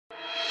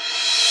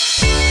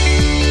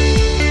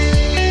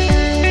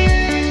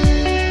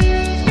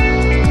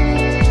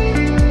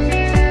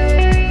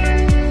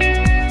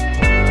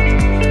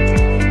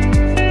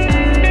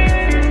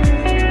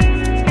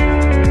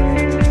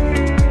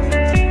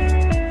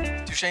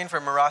Shane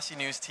from Marassi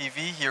News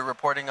TV here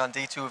reporting on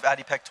day 2 of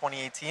ADIPEC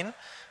 2018.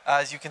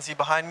 As you can see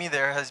behind me,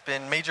 there has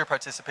been major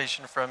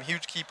participation from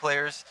huge key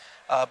players,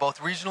 both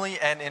regionally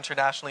and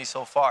internationally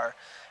so far.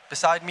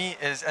 Beside me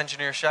is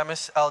engineer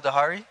Shamis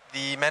Dhaheri,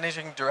 the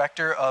managing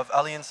director of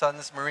Ali &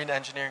 Sons Marine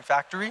Engineering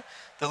Factory,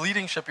 the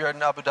leading shipyard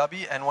in Abu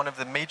Dhabi, and one of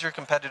the major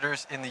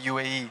competitors in the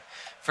UAE.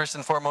 First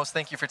and foremost,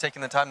 thank you for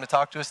taking the time to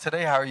talk to us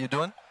today. How are you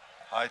doing?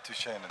 Hi to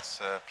Shane. It's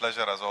a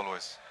pleasure as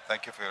always.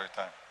 Thank you for your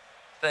time.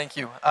 Thank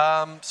you.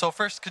 So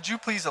first, could you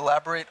please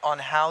elaborate on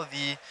how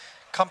the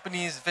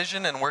company's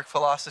vision and work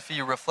philosophy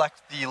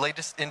reflect the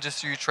latest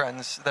industry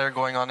trends that are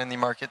going on in the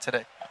market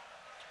today?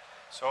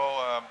 So,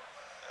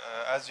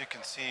 as you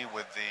can see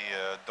with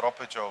the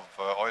droppage of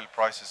oil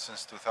prices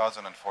since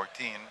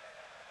 2014,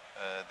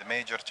 the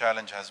major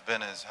challenge has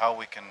been is how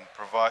we can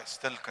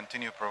still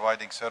continue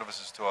providing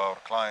services to our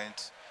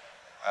clients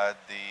at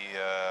the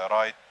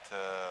right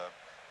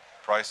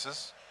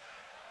prices.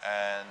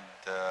 And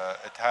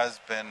it has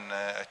been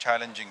a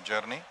challenging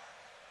journey,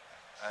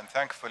 and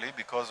thankfully,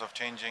 because of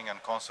changing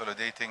and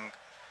consolidating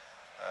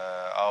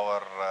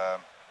our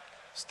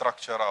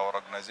structure, our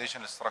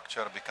organizational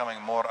structure, becoming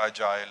more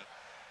agile,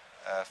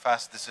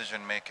 fast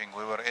decision making,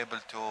 we were able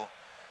to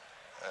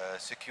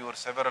secure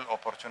several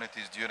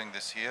opportunities during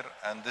this year.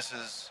 And this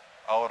is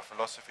our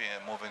philosophy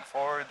moving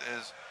forward,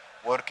 is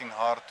working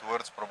hard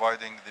towards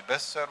providing the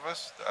best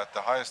service at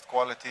the highest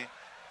quality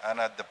and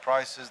at the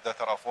prices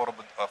that are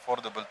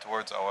affordable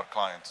towards our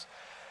clients.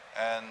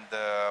 And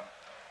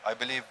I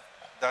believe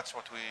that's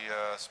what we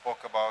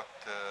spoke about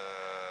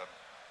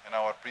in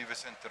our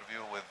previous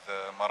interview with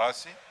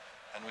Marassi,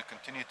 and we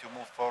continue to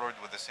move forward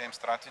with the same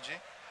strategy.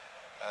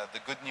 The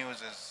good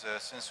news is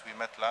since we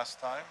met last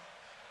time,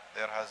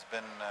 there has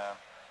been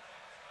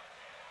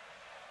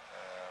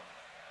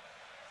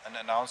an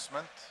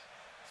announcement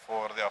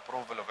for the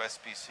approval of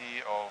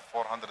SPC of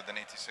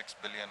 486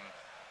 billion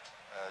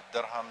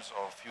dirhams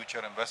of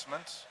future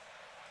investments.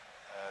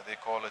 They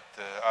call it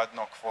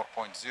ADNOC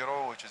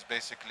 4.0, which is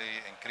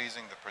basically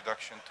increasing the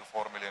production to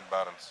 4 million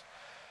barrels.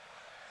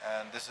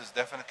 And this is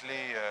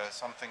definitely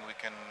something we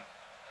can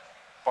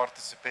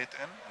participate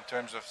in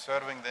terms of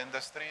serving the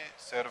industry,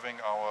 serving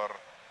our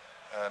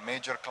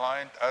major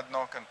client,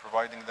 ADNOC, and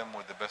providing them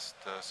with the best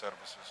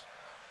services.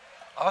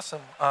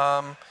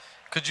 Awesome.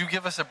 Could you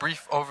give us a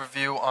brief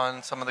overview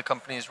on some of the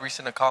company's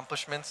recent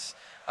accomplishments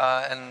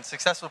and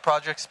successful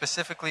projects,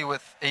 specifically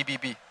with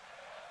ABB?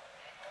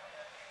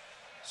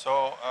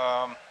 So,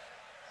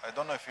 I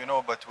don't know if you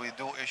know, but we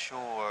do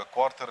issue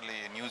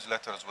quarterly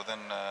newsletters within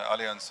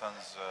Ali &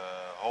 Sons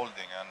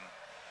holding. And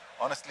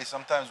honestly,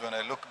 sometimes when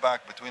I look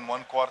back between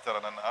one quarter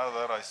and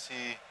another, I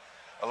see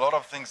a lot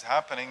of things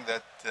happening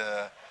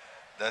that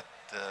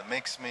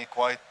makes me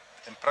quite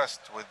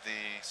impressed with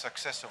the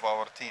success of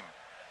our team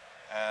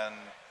and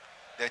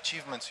the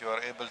achievements you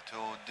are able to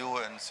do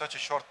in such a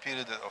short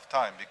period of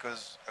time,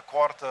 because a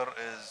quarter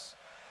is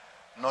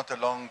not a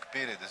long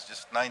period, it's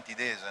just 90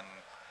 days. And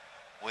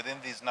within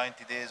these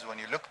 90 days, when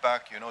you look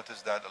back, you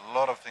notice that a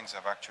lot of things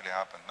have actually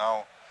happened.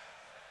 Now,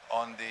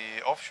 on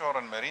the offshore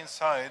and marine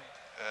side,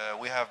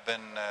 we have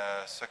been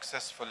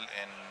successful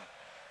in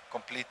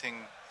completing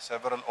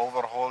several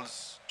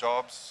overhauls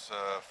jobs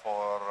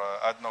for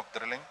ADNOC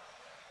Drilling.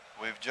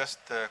 We've just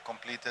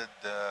completed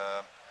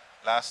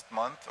last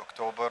month,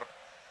 October,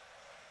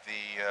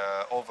 the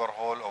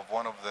overhaul of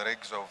one of the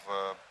rigs of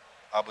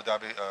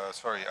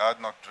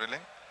ADNOC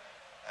Drilling.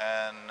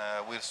 And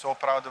we're so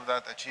proud of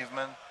that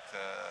achievement,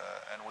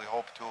 and we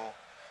hope to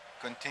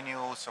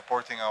continue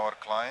supporting our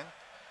client.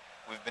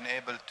 We've been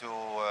able to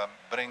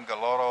bring a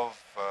lot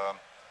of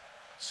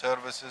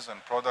services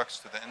and products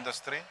to the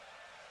industry.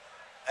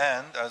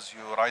 And as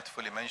you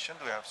rightfully mentioned,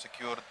 we have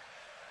secured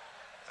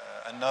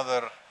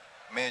another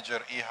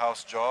major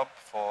e-house job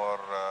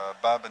for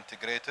BAB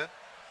Integrated,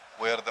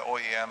 where the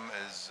OEM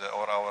is,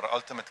 or our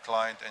ultimate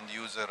client and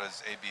user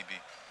is ABB.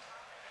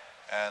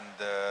 And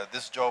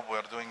this job,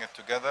 we're doing it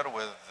together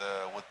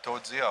with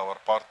Todzi, our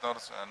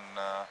partners, and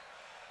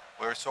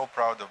we're so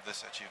proud of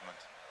this achievement.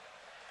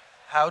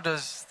 How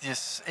does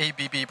this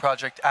ABB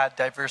project add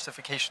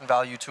diversification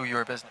value to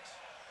your business?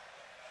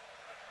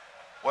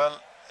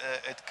 Well,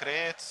 it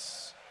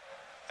creates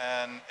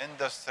an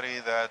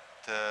industry that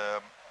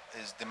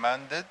is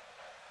demanded,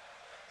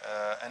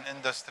 an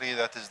industry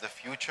that is the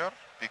future,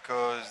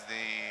 because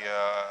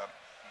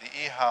the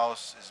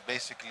e-house is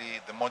basically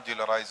the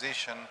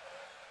modularization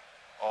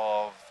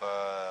of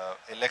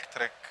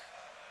electric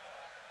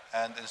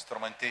and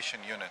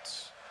instrumentation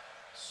units.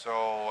 So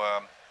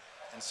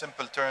in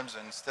simple terms,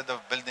 instead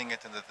of building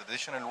it in the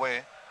traditional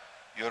way,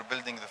 you're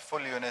building the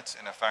full units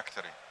in a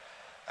factory.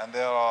 And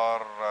there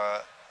are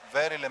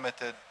very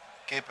limited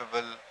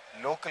capable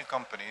local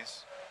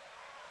companies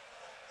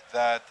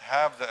that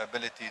have the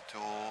ability to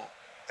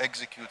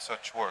execute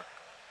such work.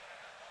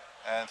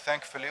 And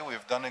thankfully,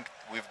 we've done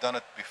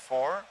it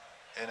before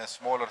in a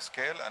smaller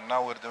scale, and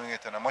now we're doing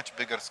it in a much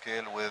bigger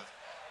scale with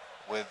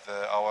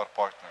our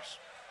partners.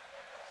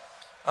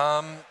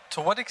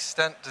 To what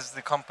extent does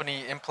the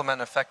company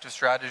implement effective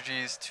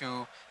strategies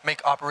to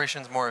make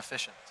operations more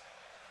efficient?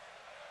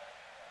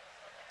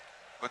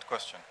 Good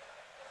question.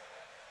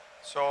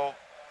 So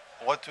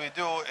what we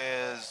do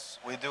is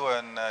we do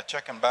an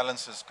check and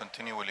balances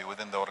continually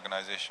within the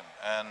organization.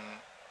 And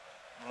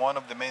one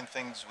of the main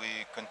things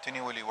we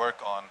continually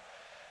work on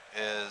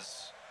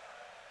is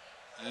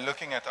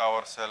looking at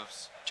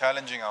ourselves,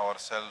 challenging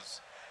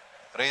ourselves,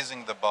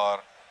 raising the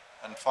bar,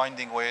 and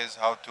finding ways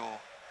how to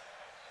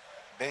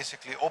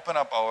basically open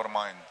up our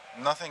mind.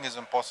 Nothing is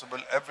impossible,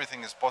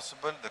 everything is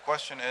possible. The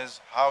question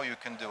is how you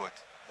can do it.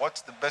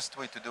 What's the best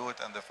way to do it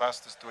and the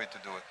fastest way to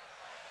do it?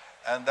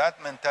 And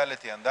that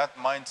mentality and that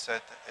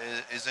mindset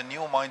is a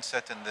new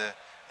mindset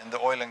in the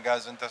oil and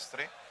gas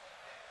industry.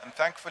 And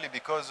thankfully,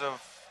 because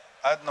of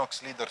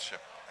ADNOC's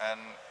leadership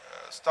and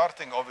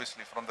starting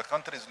obviously from the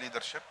country's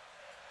leadership,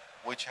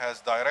 which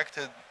has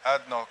directed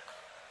ADNOC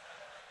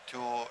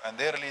and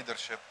their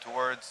leadership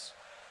towards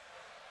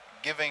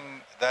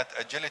giving that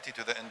agility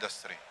to the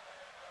industry,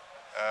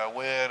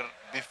 where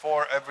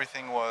before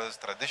everything was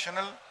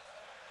traditional,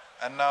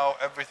 and now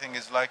everything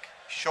is like,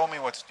 show me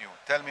what's new,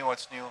 tell me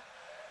what's new.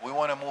 We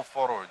want to move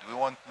forward, we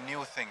want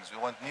new things,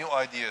 we want new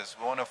ideas,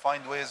 we want to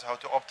find ways how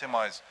to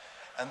optimize.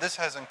 And this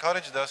has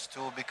encouraged us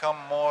to become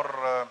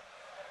more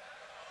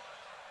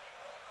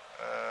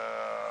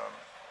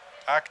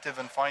active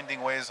in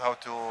finding ways how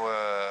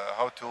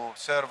to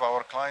serve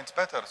our clients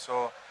better.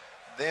 So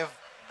they've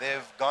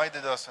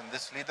guided us in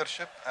this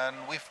leadership, and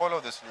we follow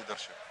this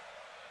leadership.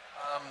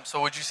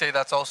 So would you say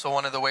that's also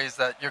one of the ways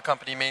that your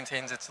company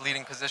maintains its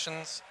leading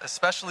positions,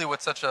 especially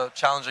with such a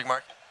challenging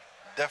market?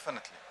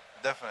 Definitely,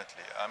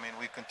 definitely. I mean,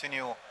 we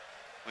continue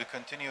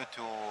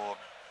to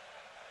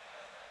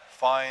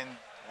find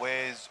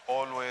ways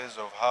always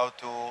of how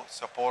to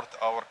support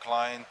our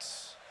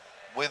clients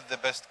with the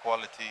best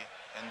quality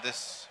in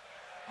this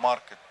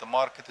market. The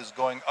market is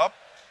going up,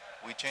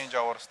 we change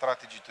our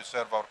strategy to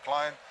serve our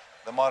client.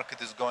 The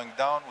market is going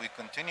down, we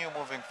continue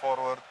moving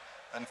forward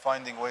and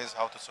finding ways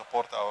how to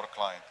support our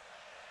client.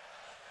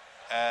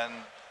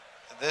 And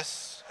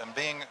this, and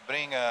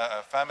being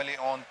a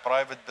family-owned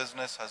private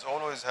business, has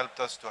always helped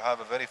us to have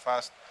a very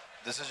fast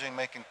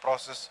decision-making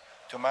process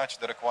to match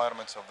the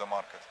requirements of the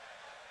market.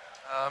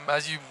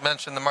 As you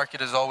mentioned, the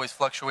market is always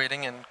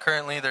fluctuating, and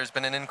currently there's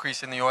been an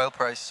increase in the oil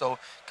price. So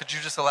could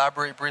you just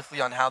elaborate briefly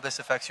on how this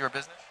affects your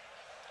business?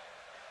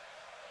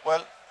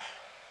 Well,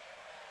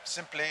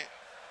 simply,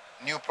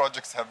 new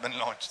projects have been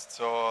launched.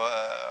 So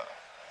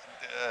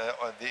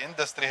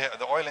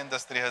the oil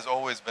industry has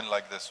always been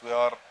like this.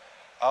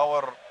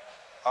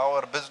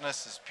 Our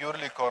business is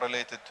purely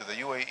correlated to the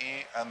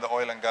UAE and the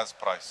oil and gas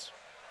price.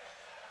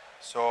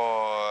 So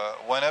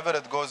whenever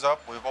it goes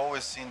up, we've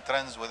always seen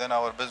trends within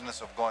our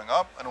business of going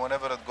up, and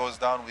whenever it goes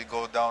down, we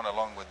go down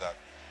along with that.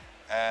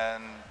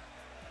 And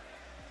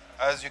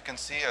as you can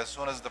see, as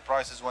soon as the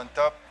prices went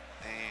up,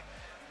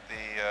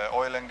 the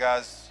oil and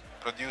gas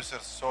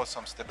producers saw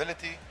some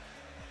stability.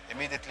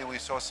 Immediately we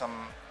saw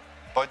some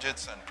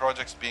budgets and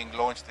projects being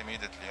launched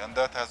immediately, and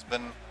that has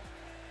been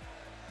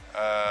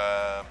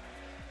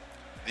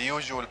the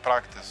usual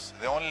practice.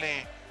 The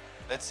only,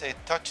 let's say,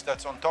 touch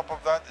that's on top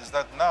of that is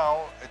that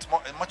now it's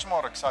much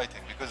more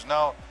exciting, because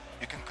now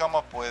you can come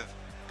up with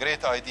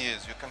great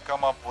ideas. You can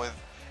come up with,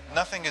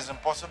 nothing is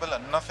impossible,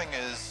 and nothing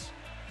is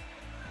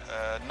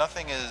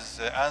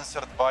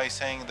answered by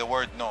saying the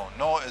word no.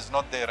 No is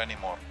not there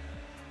anymore.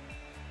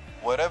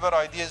 Whatever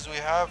ideas we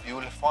have, you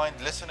will find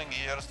listening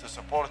ears to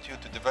support you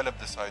to develop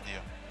this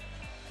idea.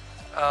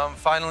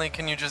 Finally,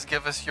 can you just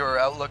give us your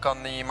outlook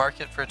on the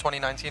market for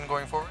 2019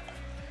 going forward?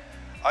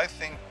 I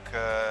think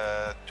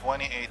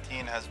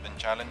 2018 has been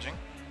challenging.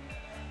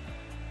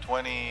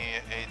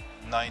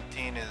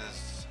 2019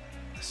 is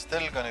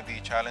still going to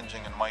be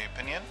challenging in my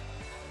opinion,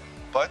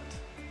 but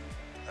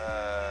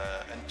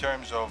in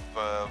terms of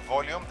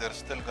volume, there's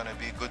still going to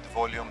be good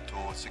volume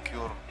to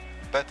secure,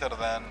 better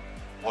than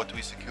what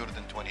we secured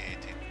in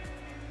 2018.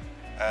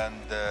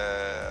 And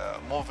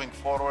moving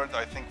forward,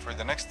 I think for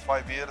the next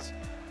 5 years,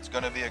 it's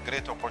going to be a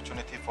great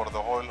opportunity for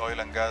the whole oil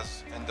and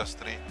gas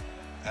industry,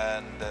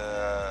 and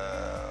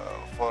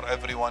for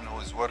everyone who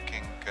is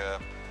working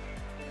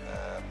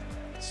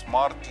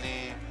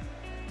smartly,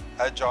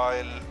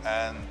 agile,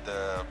 and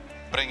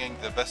bringing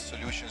the best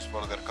solutions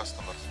for their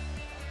customers.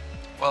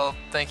 Well,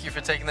 thank you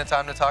for taking the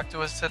time to talk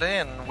to us today,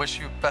 and wish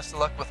you best of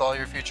luck with all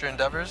your future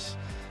endeavors.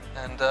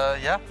 And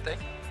yeah, thank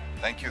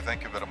you.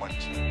 Thank you very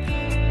much.